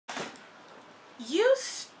You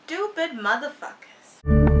stupid motherfuckers.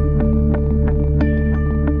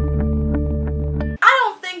 I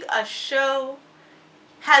don't think a show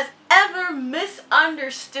has ever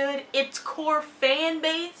misunderstood its core fan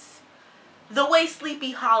base the way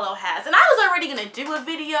Sleepy Hollow has. And I was already going to do a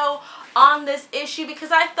video on this issue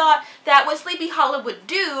because I thought that what Sleepy Hollow would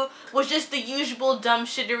do was just the usual dumb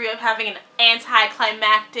shittery of having an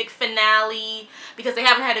anticlimactic finale because they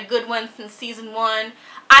haven't had a good one since season 1.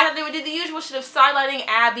 I thought they would do the usual shit of sidelighting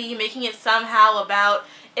Abbie, making it somehow about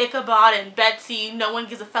Ichabod and Betsy. No one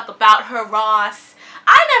gives a fuck about her, Ross.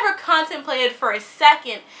 I never contemplated for a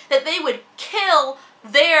second that they would kill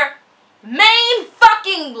their main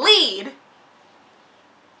fucking lead.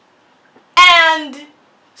 And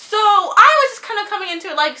so I was just kind of coming into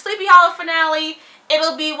it like Sleepy Hollow finale,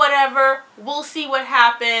 it'll be whatever, we'll see what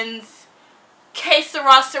happens. Que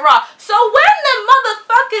sera, sera. So when the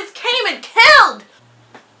motherfuckers came and killed,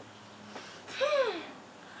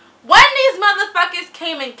 when these motherfuckers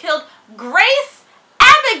came and killed Grace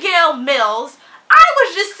Abigail Mills, I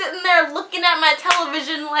was just sitting there looking at my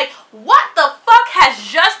television like, what the fuck has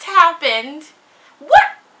just happened?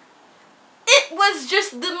 What? It was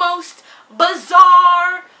just the most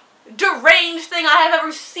bizarre, deranged thing I have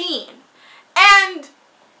ever seen. And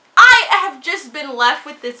I have just been left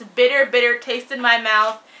with this bitter, bitter taste in my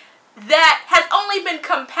mouth that has only been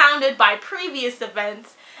compounded by previous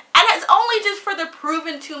events and has only just further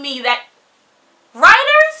proven to me that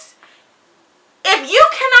writers, if you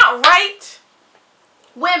cannot write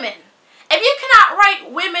women, if you cannot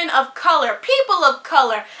write women of color, people of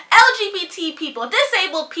color, LGBT people,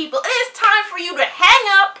 disabled people, it is time for you to hang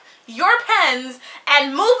up your pens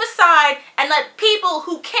and move aside and let people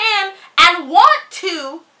who can and want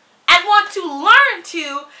to learn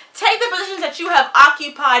to take the positions that you have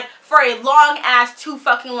occupied for a long ass too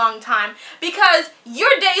fucking long time, because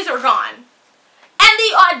your days are gone. And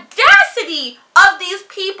the audacity of these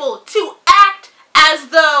people to act as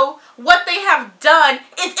though what they have done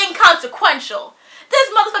is inconsequential. This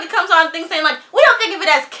motherfucker comes on things saying like, we don't think of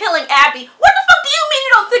it as killing Abbie. What the fuck do you mean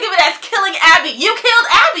you don't think of it as killing Abbie? You killed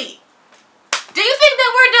Abbie. Do you think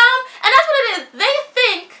that we're dumb? And that's what it is. They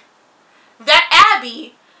think that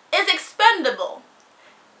Abbie is expendable.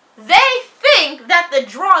 They think that the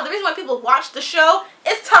reason why people watch the show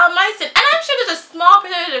is Tom Meissen. And I'm sure there's a small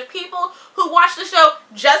percentage of people who watch the show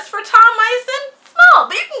just for Tom Meissen. Small,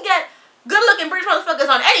 but you can get good-looking British motherfuckers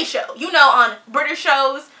on any show. You know, on British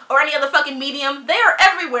shows or any other fucking medium. They are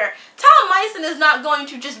everywhere. Tom Meissen is not going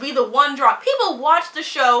to just be the one draw. People watch the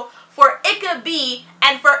show for Ichabod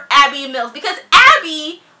and for Abbie Mills because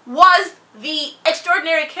Abbie was the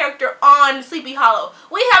extraordinary character on Sleepy Hollow.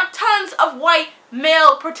 We have tons of white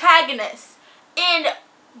male protagonists in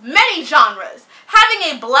many genres.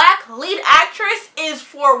 Having a black lead actress is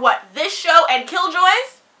for what? This show and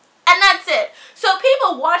Killjoys? And that's it. So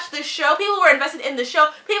people watched this show, people were invested in the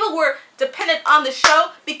show, people were dependent on the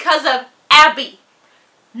show because of Abbie,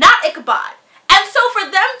 not Ichabod. And so for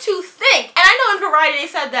them to think, and I know in Variety they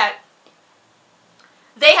said that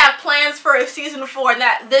they have plans for a season 4 and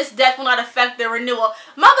that this death will not affect their renewal.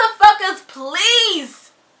 Motherfuckers,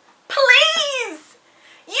 please, please,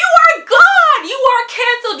 you are gone, you are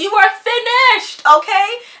canceled, you are finished,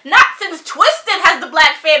 okay? Not since Twisted has the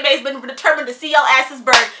black fan base been determined to see y'all asses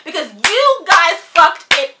burn, because you guys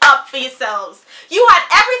fucked it up for yourselves. You had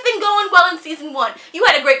everything going well in season 1. You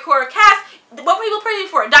had a great core cast. What were people praising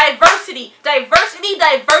for? Diversity, diversity,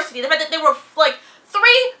 diversity. The fact that there were like 3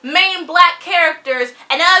 main black characters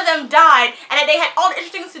and none of them died and that they had all the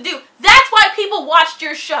interesting things to do. That's why people watched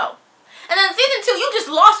your show. And then season 2, you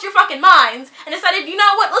just lost your fucking minds and decided, you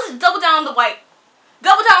know what, let's just double down on the white.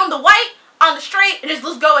 Double down on the white, on the straight, and just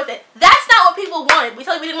let's go with it. That's not what people wanted. We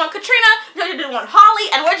told you we didn't want Katrina, we told you we didn't want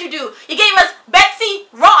Holly, and what did you do? You gave us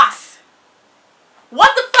Betsy Ross.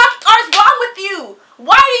 What the fuck is wrong with you?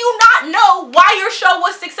 Why do you not know why your show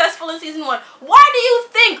was successful in season 1? Why do you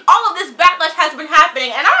think all of this backlash has been happening?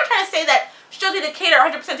 And I'm not trying to say that shows need to cater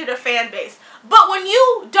 100% to their fan base. But when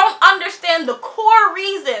you don't understand the core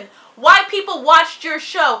reason why people watched your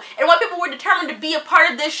show and why people were determined to be a part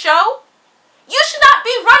of this show, you should not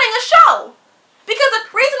be running a show. Because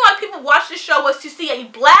the reason why people watched this show was to see a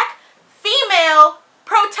black female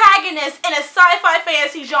protagonist in a sci-fi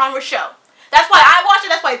fantasy genre show. That's why I watched it.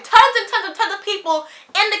 That's why tons and tons and tons of people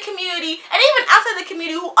in the community and even outside the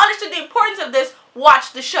community who understood the importance of this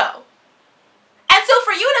watched the show. And so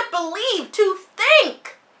for you to believe, to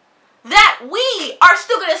think that we are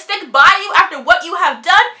still going to stick by you after what you have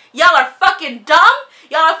done, y'all are fucking dumb,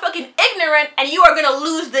 y'all are fucking ignorant, and you are going to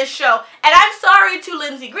lose this show. And I'm sorry to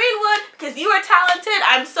Lindsay Greenwood because you are talented.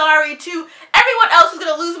 I'm sorry to everyone else who's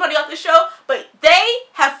going to lose money off the show, but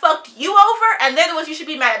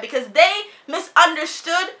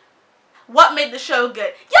made the show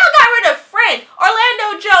good. Y'all got rid of Frank,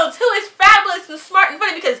 Orlando Jones, who is fabulous and smart and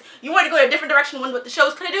funny because you wanted to go in a different direction than what the show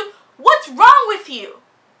was going to do. What's wrong with you?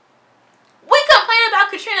 We complain about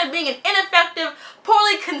Katrina being an ineffective,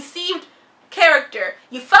 poorly conceived character.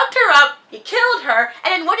 You fucked her up, you killed her,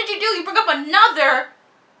 and then what did you do? You bring up another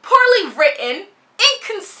poorly written,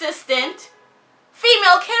 inconsistent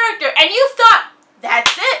female character, and you thought,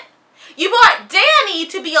 that's it. You brought Danny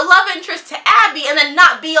to be a love interest to Abbie and then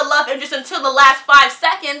not be a love interest until the last 5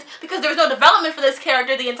 seconds because there was no development for this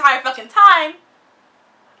character the entire fucking time.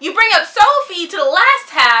 You bring up Sophie to the last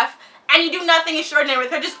half and you do nothing extraordinary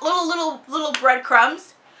with her, just little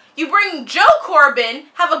breadcrumbs. You bring Joe Corbin,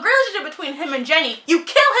 have a great relationship between him and Jenny. You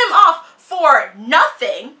kill him off for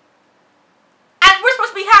nothing. And we're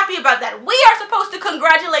supposed to be happy about that. We are supposed to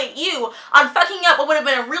congratulate you on fucking up what would have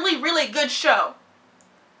been a really good show.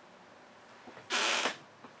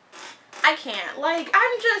 I can't. Like,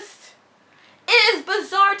 it is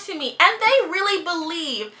bizarre to me. And they really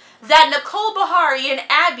believe that Nicole Beharie and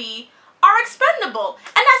Abbie are expendable.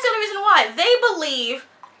 And that's the only reason why. They believe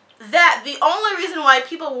that the only reason why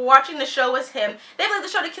people were watching the show was him. They believe the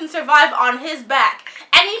show can survive on his back.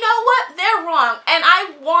 And you know what? They're wrong. And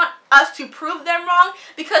I want us to prove them wrong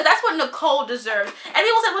because that's what Nicole deserves. And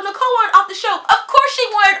people said, well, Nicole wanted off the show. Of course she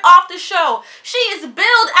wanted off the show. She is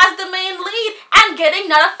billed as the main lead and getting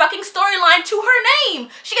not a fucking storyline to her name.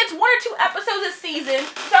 She gets 1 or 2 episodes a season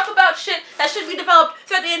to talk about shit that should be developed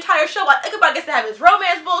throughout the entire show. Like, Ichabod gets to have his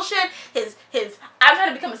romance bullshit, his I'm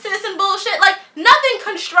trying to become a citizen bullshit. Like, nothing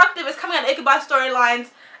constructive is coming out of Ichabod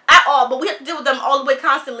storylines at all, but we have to deal with them all the way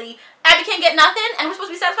constantly. Abbie can't get nothing, and we're supposed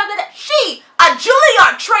to be satisfied with that? She, a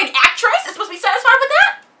Juilliard-trained actress, is supposed to be satisfied with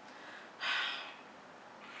that?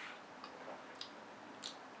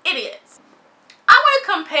 Idiots. I want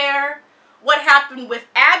to compare what happened with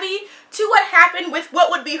Abbie to what happened with what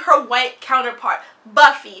would be her white counterpart,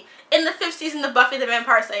 Buffy, in the 5th season of Buffy the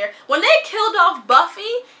Vampire Slayer. When they killed off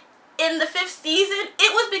Buffy in the 5th season,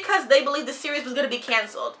 it was because they believed the series was going to be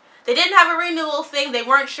canceled. They didn't have a renewal thing, they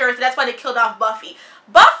weren't sure, so that's why they killed off Buffy.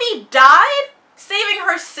 Buffy died, saving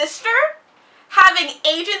her sister, having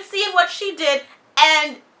agency in what she did,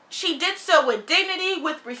 and she did so with dignity,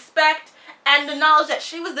 with respect, and the knowledge that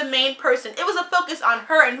she was the main person. It was a focus on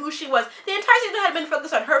her and who she was. The entire season had been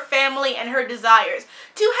focused on her family and her desires.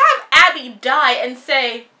 To have Abbie die and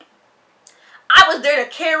say, I was there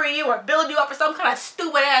to carry you or build you up for some kind of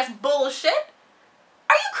stupid ass bullshit?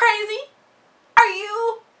 Are you crazy? Are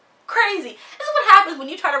you crazy? This is what happens when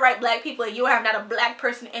you try to write black people and you have not a black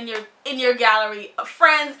person in your gallery of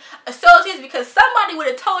friends, associates, because somebody would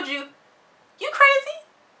have told you, you crazy?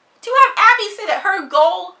 To have Abbie say that her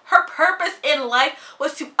goal, her purpose in life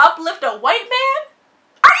was to uplift a white man?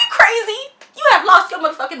 Are you crazy? You have lost your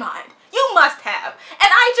motherfucking mind. You must have. And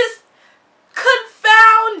I just,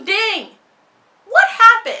 confounding. What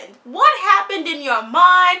happened? What happened in your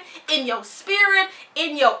mind, in your spirit,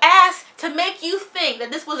 in your ass to make you think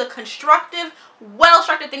that this was a constructive,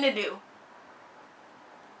 well-structured thing to do?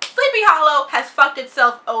 Sleepy Hollow has fucked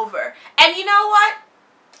itself over. And you know what?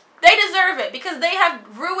 They deserve it because they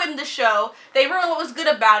have ruined the show. They ruined what was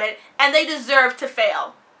good about it, and they deserve to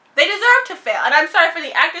fail. They deserve to fail. And I'm sorry for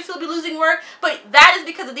the actors who will be losing work, but that is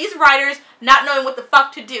because of these writers not knowing what the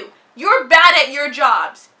fuck to do. You're bad at your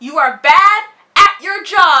jobs. You are bad at your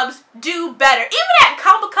jobs. Do better. Even at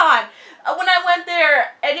Comic-Con, when I went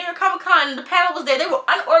there at New York Comic-Con, the panel was there. They were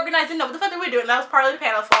unorganized and know what the fuck they were doing. That was partly the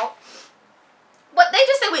panel's fault. But they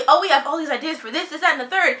just said, we have all these ideas for this, that, and the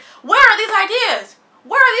third. Where are these ideas?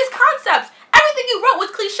 Where are these concepts? Everything you wrote was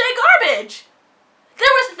cliche garbage. There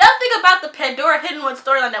was nothing about the Pandora Hidden One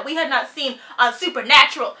storyline that we had not seen on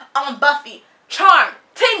Supernatural, on Buffy, Charmed,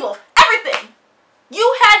 Teen Wolf, everything.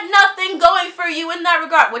 You had nothing going for you in that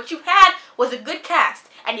regard. What you had was a good cast,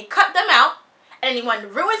 and you cut them out, and then you wanted to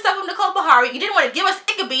ruin stuff with Nicole Beharie. You didn't want to give us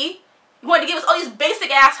Ichabie. You wanted to give us all these basic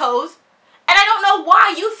assholes, and I don't know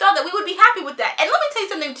why you thought that we would be happy with that. And let me tell you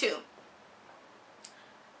something too.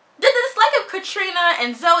 The dislike of Katrina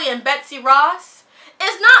and Zoe and Betsy Ross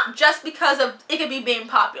is not just because of Ichabie being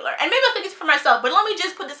popular. And maybe I'll think it's for myself, but let me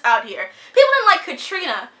just put this out here. People didn't like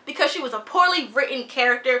Katrina because she was a poorly written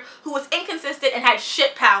character who was inconsistent and had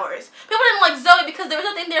shit powers. People didn't like Zoe because there was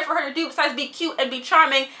nothing there for her to do besides be cute and be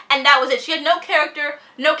charming, and that was it. She had no character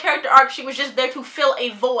arc. She was just there to fill a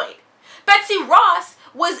void. Betsy Ross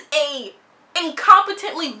was a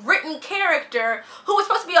incompetently written character who was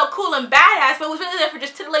supposed to be all cool and badass, but was really there for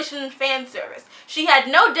just titillation and fan service. She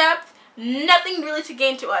had no depth, nothing really to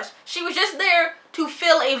gain to us. She was just there to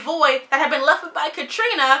fill a void that had been left by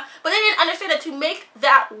Katrina, but they didn't understand that to make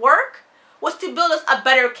that work was to build us a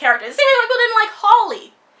better character. The same way people didn't like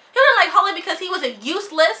Holly. People didn't like Holly because he was a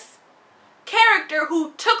useless character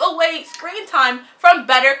who took away screen time from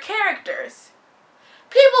better characters.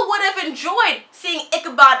 People would have enjoyed seeing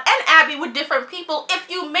Ichabod and Abbie with different people if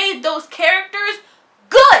you made those characters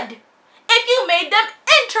good. If you made them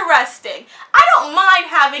interesting. I don't mind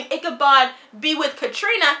having Ichabod be with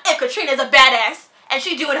Katrina if Katrina's a badass and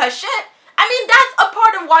she's doing her shit. I mean, that's a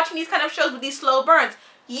part of watching these kind of shows with these slow burns.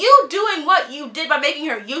 You doing what you did by making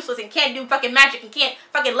her useless and can't do fucking magic and can't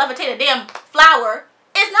fucking levitate a damn flower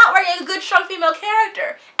is not writing a good, strong female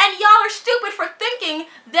character. And y'all are stupid for thinking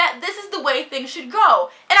that this is the way things should go.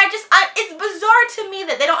 And it's bizarre to me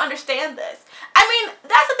that they don't understand this. I mean,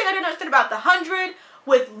 that's the thing I didn't understand about The 100,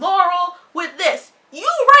 with Laurel, with this. You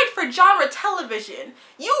write for genre television.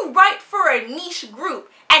 You write for a niche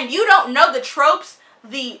group. And you don't know the tropes,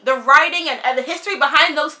 the writing and the history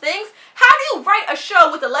behind those things. How do you write a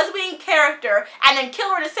show with a lesbian character and then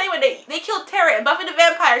kill her the same way they killed Tara in Buffy the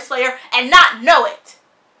Vampire Slayer and not know it?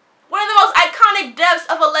 One of the most iconic deaths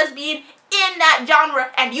of a lesbian in that genre,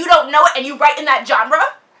 and you don't know it and you write in that genre?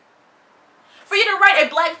 For you to write a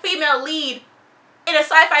black female lead in a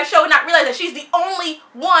sci-fi show and not realize that she's the only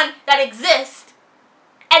one that exists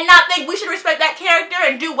and not think we should respect that character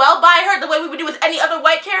and do well by her the way we would do with any other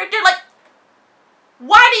white character? Like,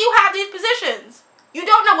 why do you have these positions? You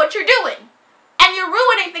don't know what you're doing. And you're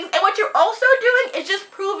ruining things. And what you're also doing is just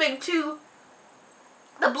proving to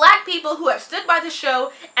the black people who have stood by the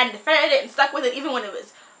show and defended it and stuck with it even when it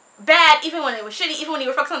was bad, even when it was shitty, even when you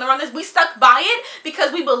were focused on the wrongness. We stuck by it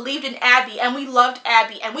because we believed in Abbie and we loved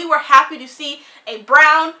Abbie. And we were happy to see a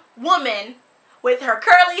brown woman with her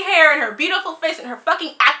curly hair and her beautiful face and her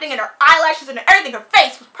fucking acting and her eyelashes and everything. Her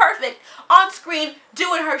face was perfect on screen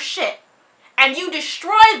doing her shit. And you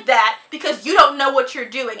destroyed that because you don't know what you're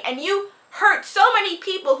doing. And you hurt so many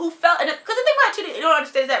people who felt, because the thing about it too that you don't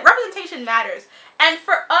understand is that representation matters. And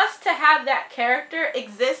for us to have that character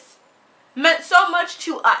exist meant so much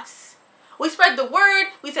to us. We spread the word.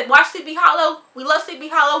 We said, watch Sleepy Hollow. We love Sleepy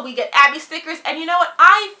Hollow. We get Abbie stickers. And you know what?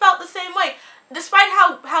 I felt the same way. Despite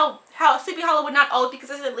how Sleepy Hollow would not always be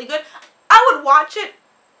consistently good, I would watch it.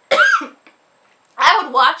 I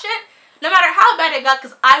would watch it no matter how bad it got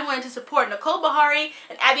because I wanted to support Nicole Bahari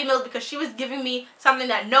and Abbie Mills because she was giving me something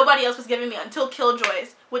that nobody else was giving me until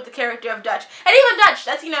Killjoys with the character of Dutch. And even Dutch,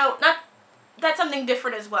 that's, you know, that's something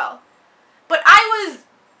different as well. But I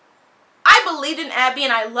believed in Abbie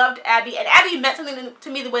and I loved Abbie, and Abbie meant something to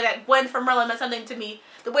me the way that Gwen from Merlin meant something to me,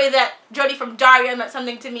 the way that Jodie from Daria meant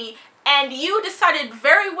something to me, and you decided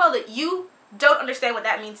very well that you don't understand what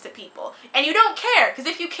that means to people. And you don't care, because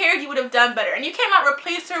if you cared, you would have done better. And you cannot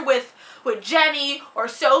replace her with Jenny or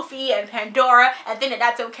Sophie and Pandora and think that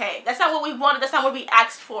that's okay. That's not what we wanted, that's not what we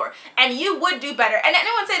asked for. And you would do better. And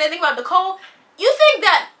anyone say anything about Nicole, you think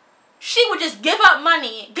that she would just give up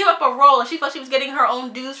money, give up a role, and she felt she was getting her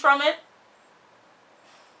own dues from it?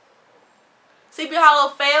 Sleepy Hollow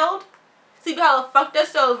failed. Sleepy Hollow fucked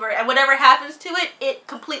us over, and whatever happens to it, it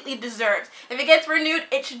completely deserves. If it gets renewed,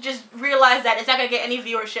 it should just realize that it's not going to get any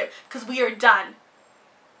viewership, because we are done.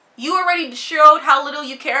 You already showed how little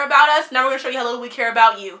you care about us, now we're going to show you how little we care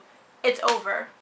about you. It's over.